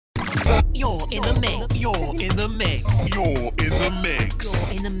You're in the mix. You're in the mix. You're in the mix.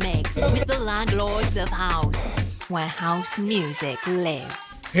 You're in the mix with the landlords of house, where house music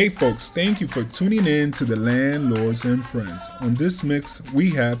lives. Hey folks, thank you for tuning in to the Landlords and Friends. On this mix, we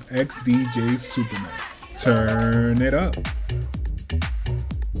have XDJSuperMan. Turn it up.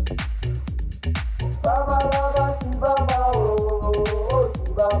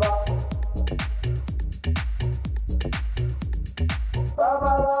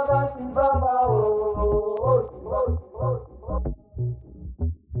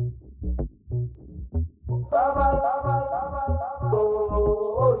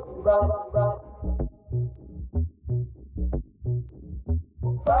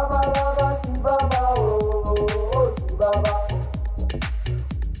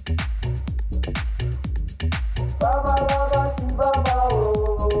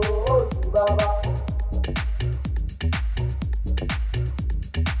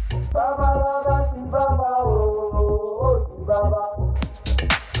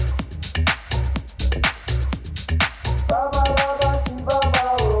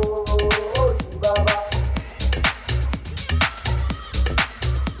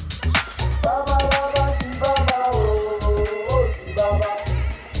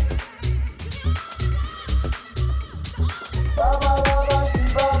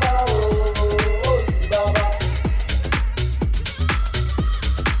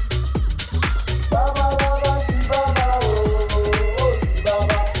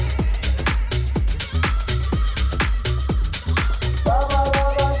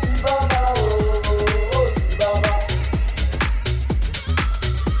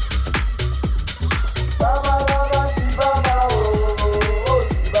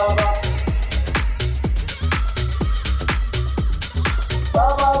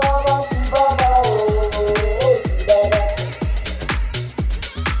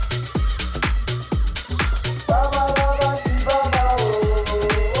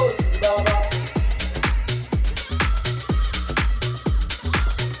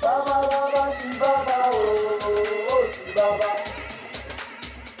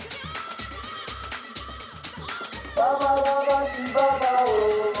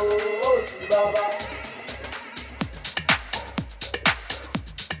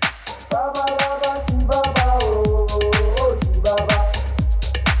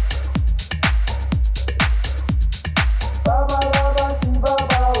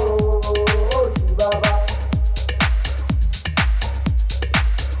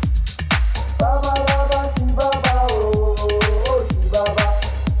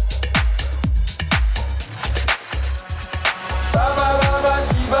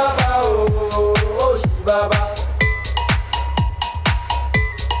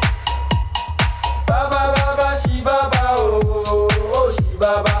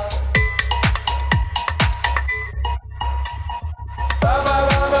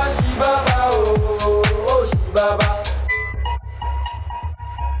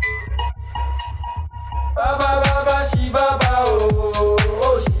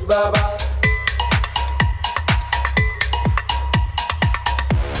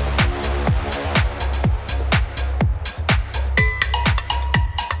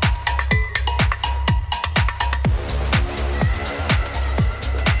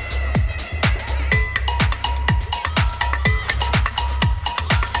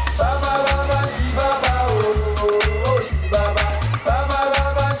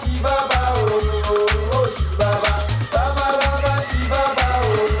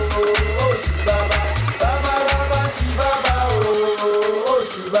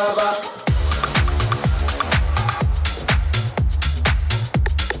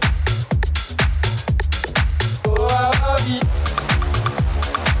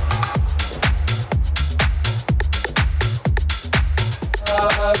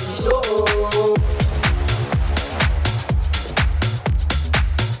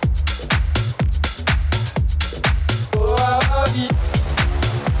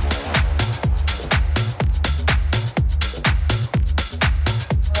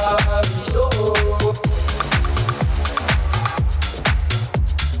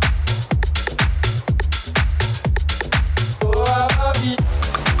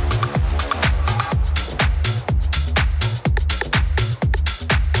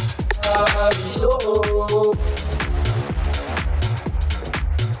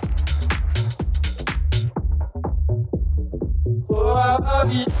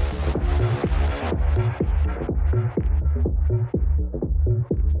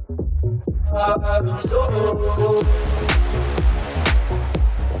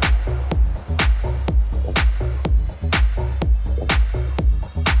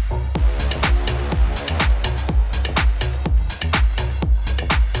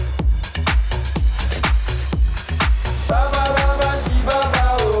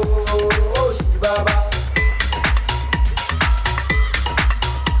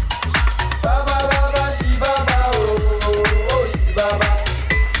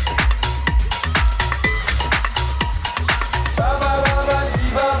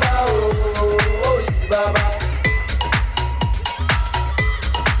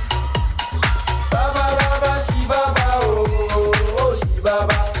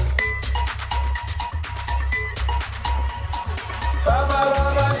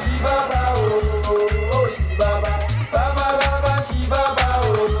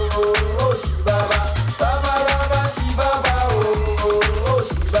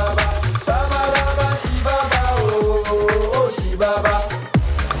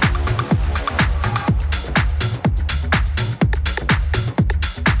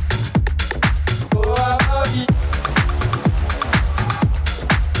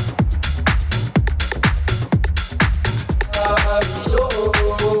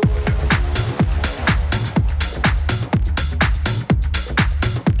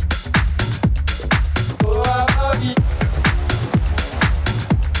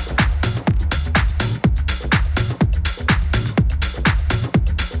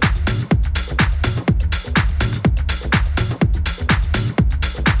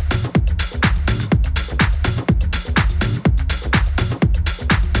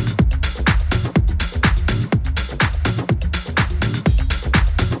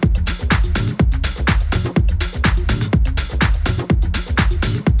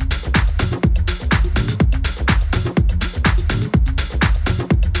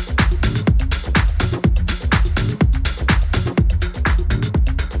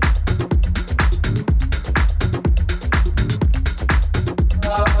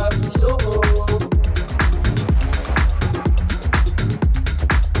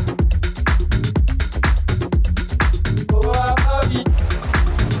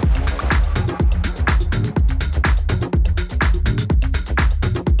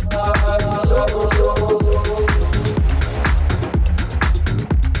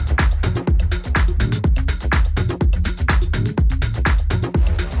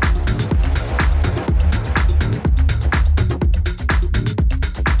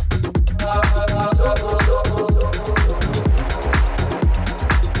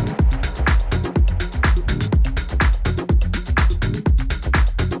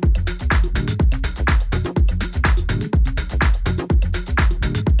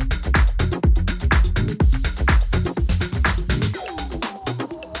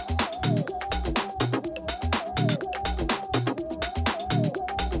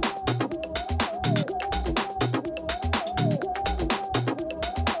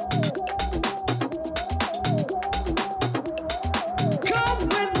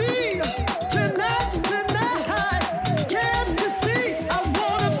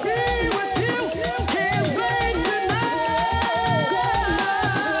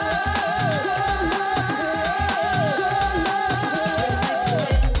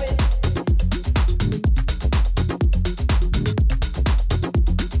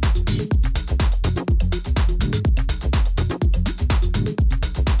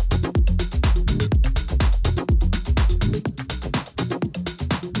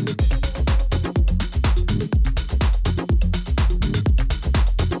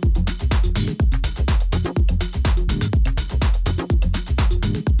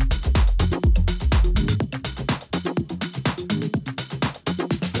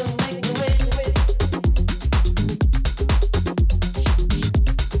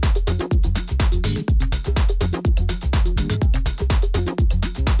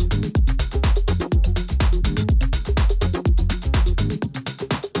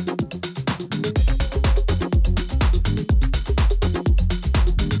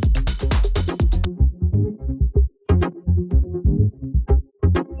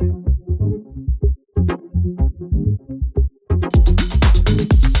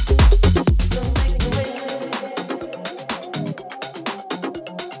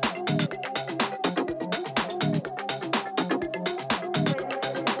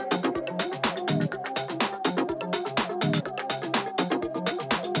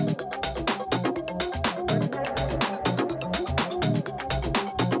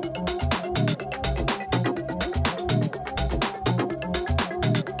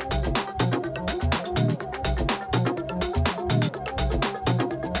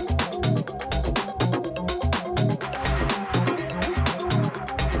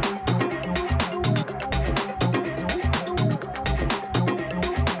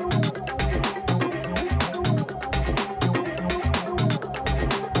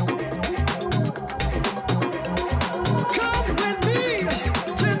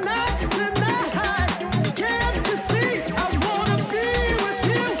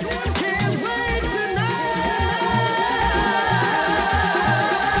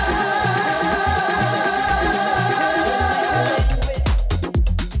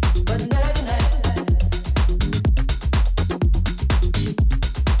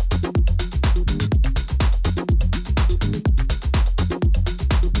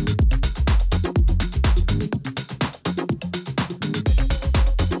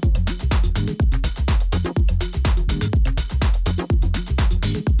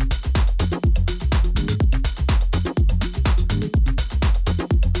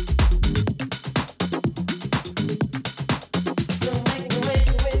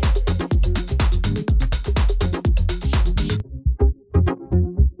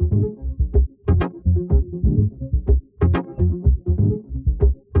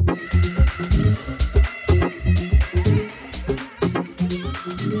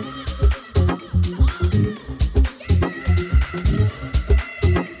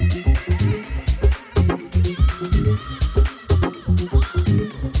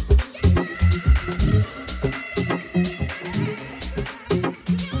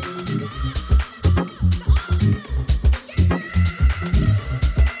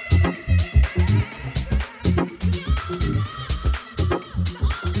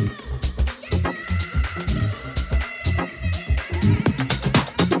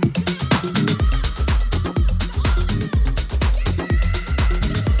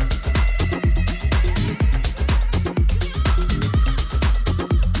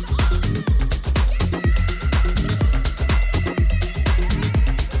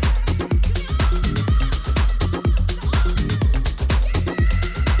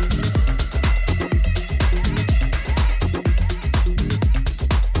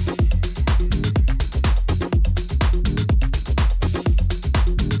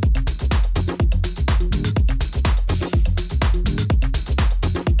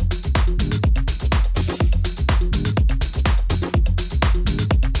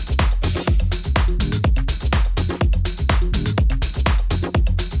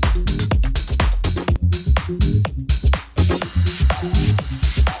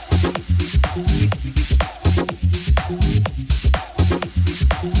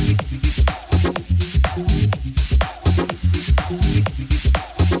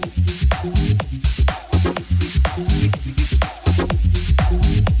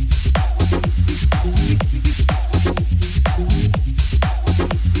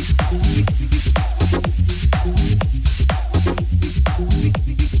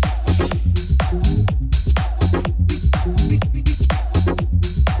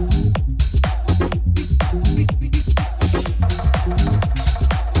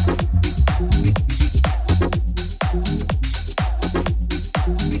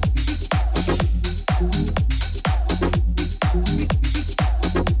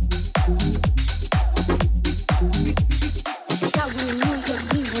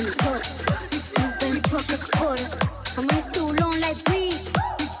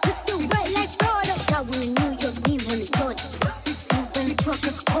 truck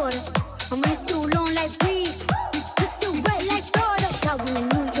is a quarter. I'm running still long like weed. Put still wet like Florida. Got one in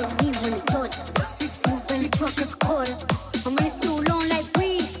New York, need one in Georgia. Moving the truck is a quarter. I'm running still long like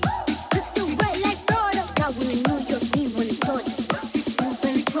weed. Put still wet like Florida. Got one in New York, need one in Georgia.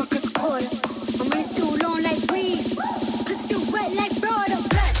 Moving the truck is a quarter. I'm running still long like weed. Put still wet like Florida.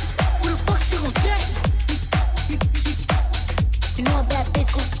 Black, who the fuck she gon' check? You know a bad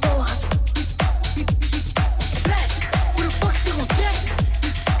bitch gon' spoil her. Black, who the fuck she gon' check?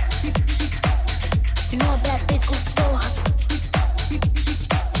 You know a bad bitch gon' spoil her.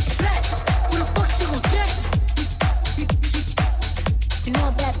 Black, who the fuck she gon' check? You know a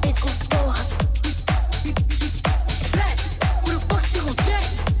bad bitch gon' spoil her. Black, who the fuck she gon' check?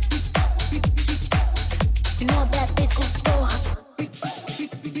 You know a bad bitch gon' spoil her.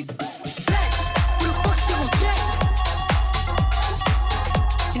 Black, who the fuck she gon' check?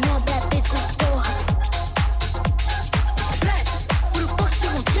 You know a bad bitch gon' spoil her. Black, who the fuck she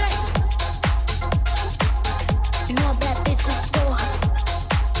gon' check? You know a bad bitch gon' spoil her.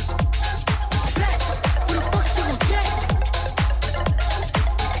 Black, who the fuck she gon' check?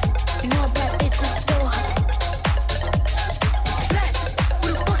 You know a bad bitch gon' spoil her. Black, who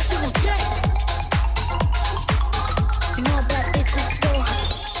the fuck she gon' check? You know a bad bitch gon' spoil her.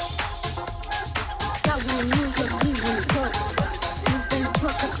 Got one in New York, need one in Georgia. Moving the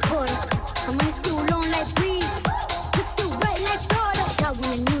truck is a quarter. I'm running still long like weed. Put still wet like Florida. Got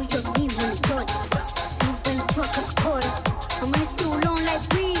one in New York, need one in Georgia. Moving the truck is a quarter. I'm running still long like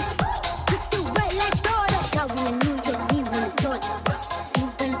weed. Put still wet like Florida. Got one in New York, need one in Georgia.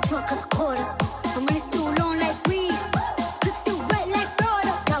 Moving the truck is a quarter. I'm running still long like weed. Put still wet like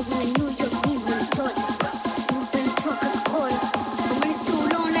Florida. Got one in New York, need one in Georgia. Moving the truck is a quarter. I'm running still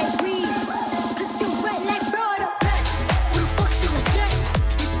long like weed. Put still wet like Florida. Black,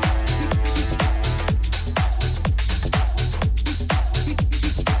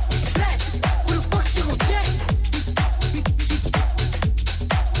 who the fuck she gon' check? Black, who the fuck she gon' check? Black,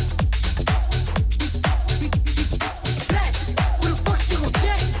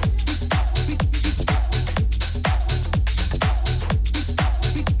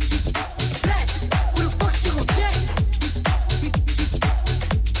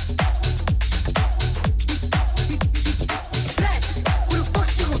 who the fuck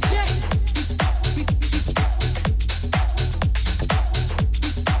she gon' check?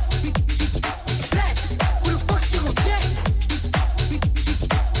 Black, who the fuck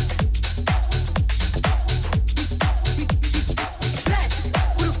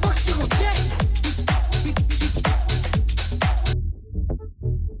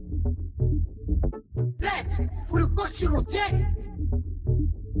she gon' check?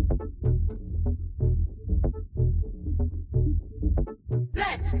 Black,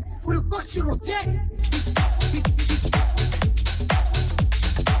 who the fuck she gon' check? Black, who the fuck she gon' check?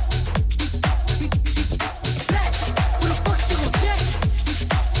 Black, who the fuck she gon' check? Black, who the fuck she gon' check?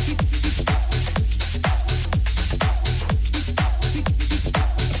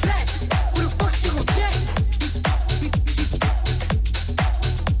 Black, who the fuck she gon' check? Black, who the fuck she gon' check? Black, who the fuck she gon' check?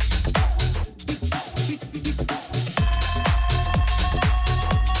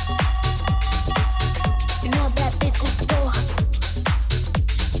 You know a bad bitch gon' spoil her.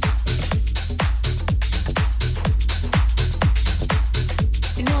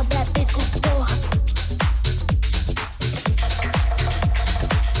 You know a bad bitch gon' spoil her.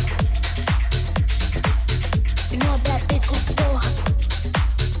 You know a bad bitch gon' spoil her.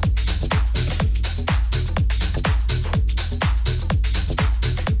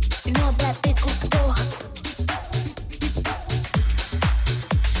 You know a bad bitch gon' spoil her.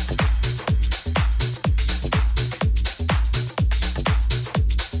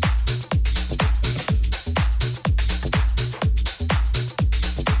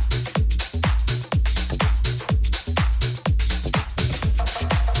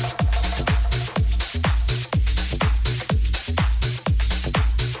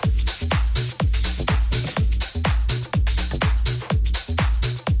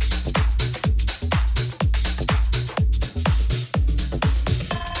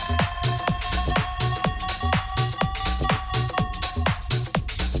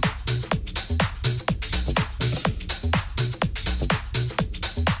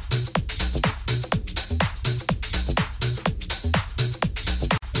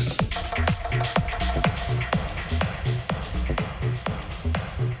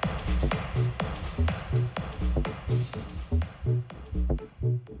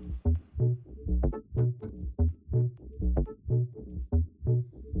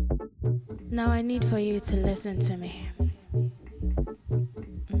 Now I need for you to listen to me.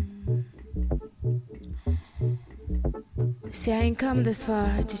 See, I ain't come this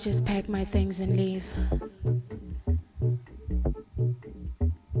far to just pack my things and leave.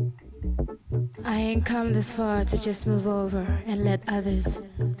 I ain't come this far to just move over and let others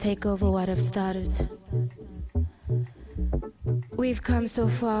take over what I've started. We've come so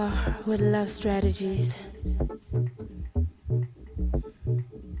far with love strategies.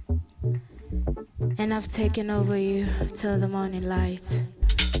 And I've taken over you till the morning light.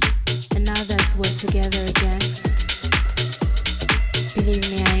 And now that we're together again,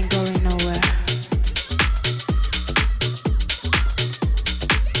 believe me, I ain't going nowhere.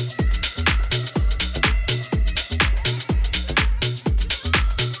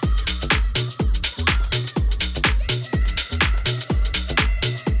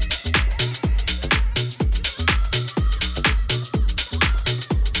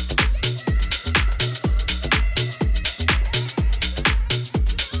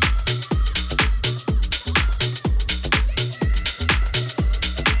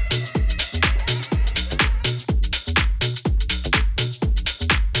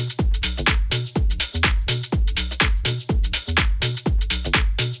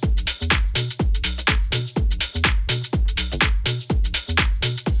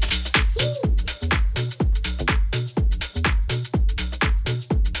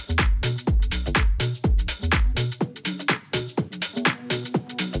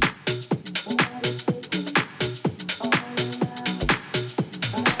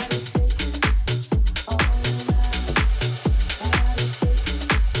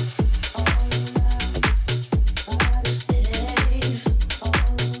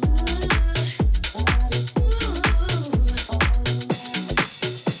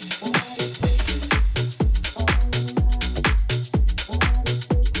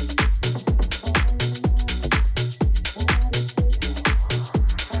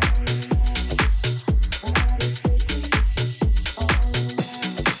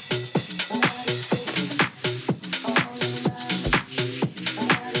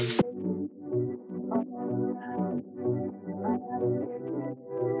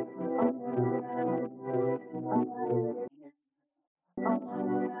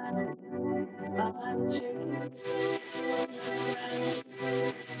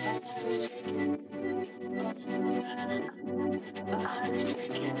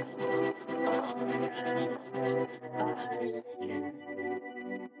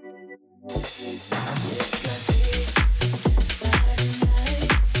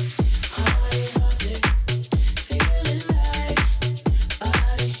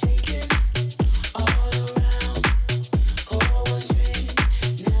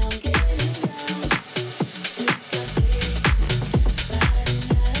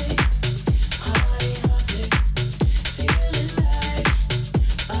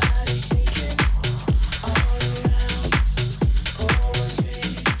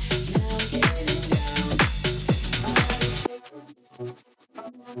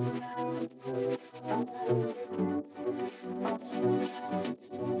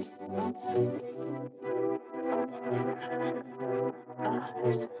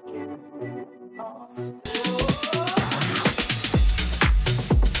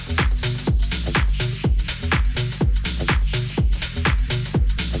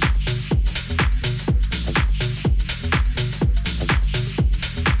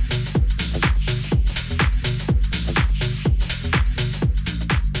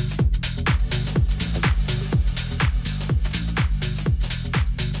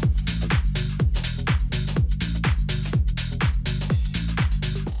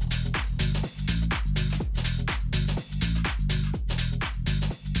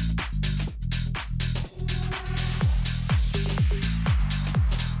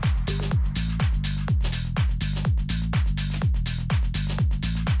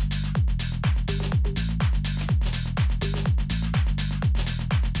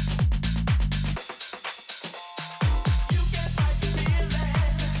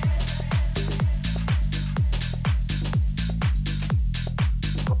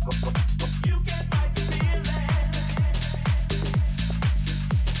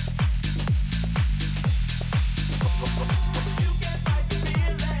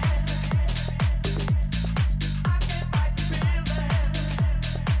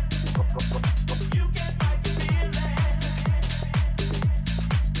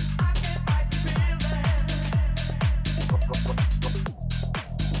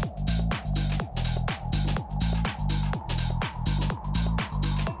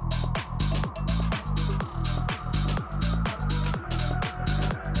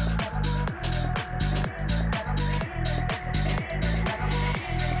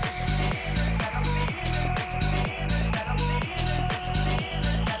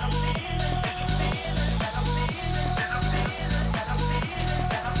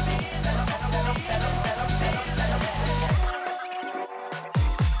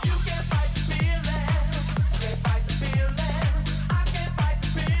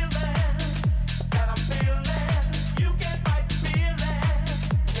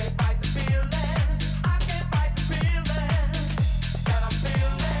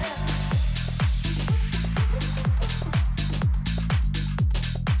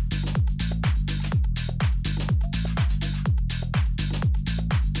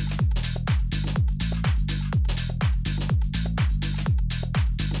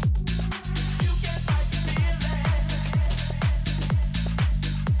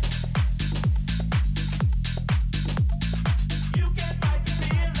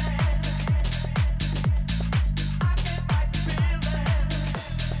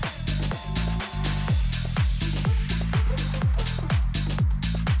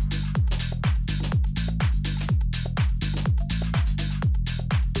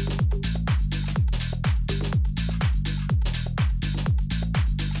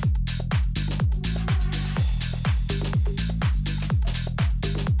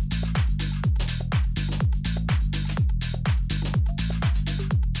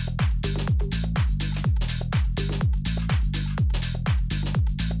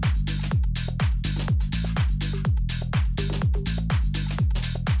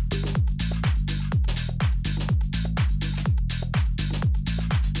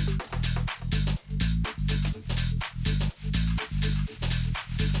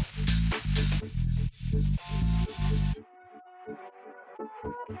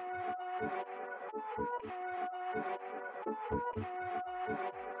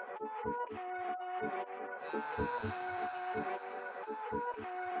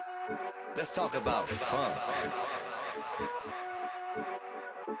 Let's talk about funk.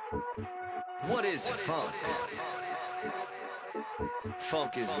 What is funk?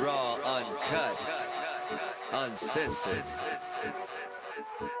 Funk is raw, uncut, uncensored.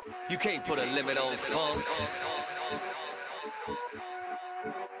 You can't put a limit on funk.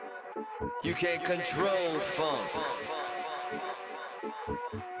 You can't control funk.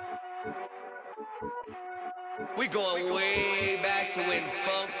 We going way back to when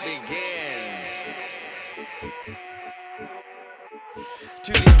funk began.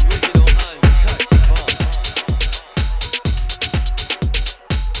 To the original uncut funk.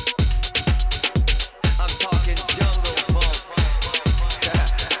 I'm talking jungle funk.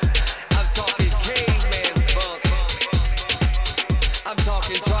 I'm talking caveman funk. I'm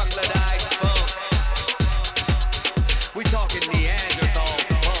talking troglodyte funk. We talking Neanderthal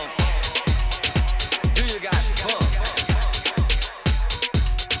funk. Do you got funk?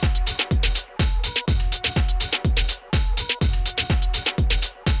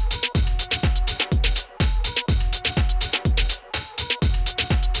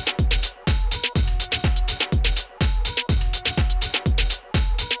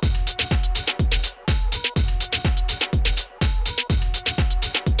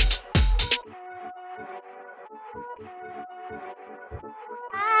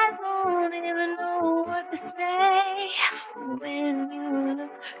 I don't even know what to say when you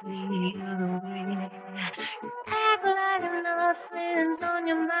look the other way. You act like nothing's on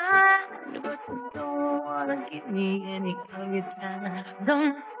your mind, but you don't wanna give me any of your time.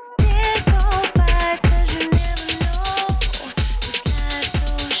 Don't let this go by, 'cause you never know. This life's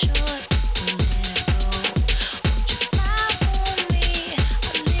so short, just don't let it go. Won't you smile for me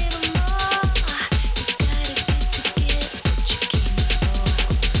a little more? You gotta get what you came for.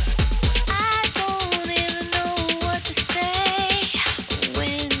 I don't even know what to say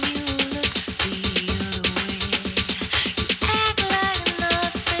when you look the other way. You act like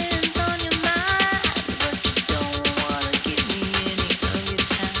nothing's on your mind, but you don't wanna give me any of your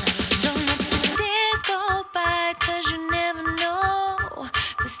time. Don't let the days go by, 'cause you never know.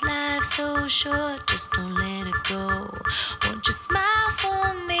 This life's so short, just don't let it go. Won't you smile for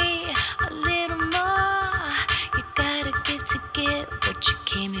me a little more? You gotta give to get what you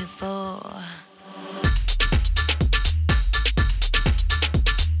came here for.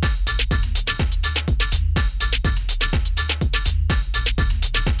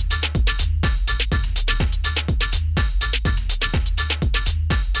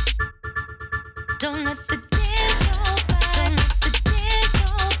 Don't let the days go by. Don't let the days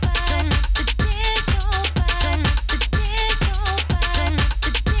go by. Don't let the days go by. Don't let the days go by. Don't let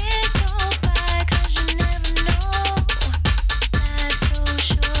the days go by, 'cause you never know. Life's so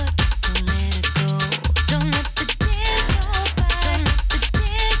short, just don't let it go. Don't let the days go by. Don't let the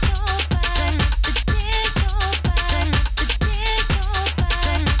days go by. Don't let the days go by. Don't let the days go by.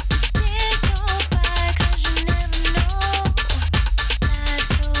 Don't let the days go by, 'cause you never know.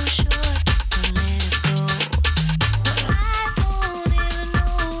 Life's so short, just don't let it go. I don't even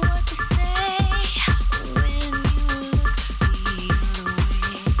know what to say when you look the other way.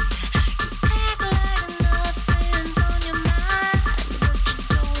 You act like nothing's on your mind, but you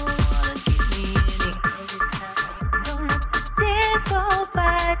don't wanna give me any of your time. Don't let the days go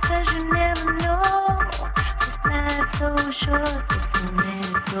by, 'cause you never know. This life's so short, just don't let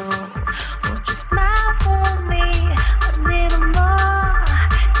it go. Won't you smile for me a little more?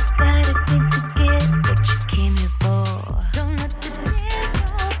 You gotta think to get what you came here for. Don't let the days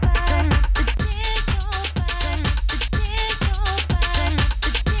go by. Don't let the days go by. Don't let the days go by. Don't let the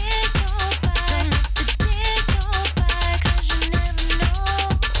days go by. Don't let the days go by, 'cause you never know.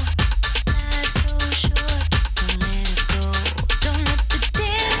 Life's so short, just don't let it go. Don't let the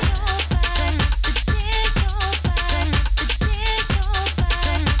days go by. Don't let the days go by. Don't let the days go by. Don't let the days go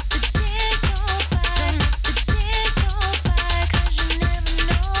by, 'cause you never know.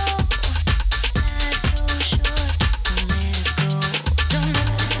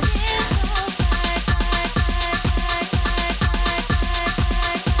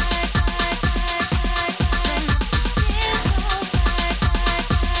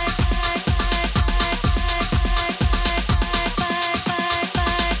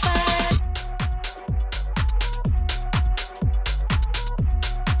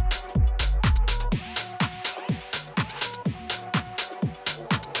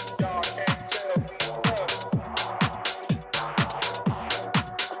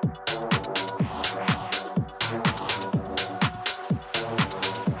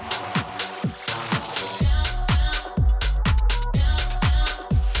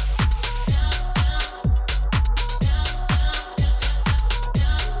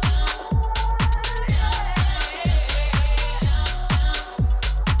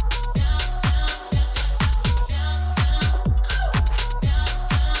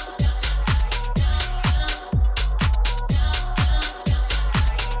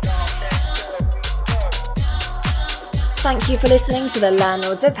 Thank you for listening to the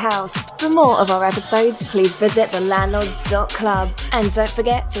Landlords of House. For more of our episodes, please visit thelandlords.club. And don't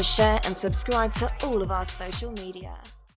forget to share and subscribe to all of our social media.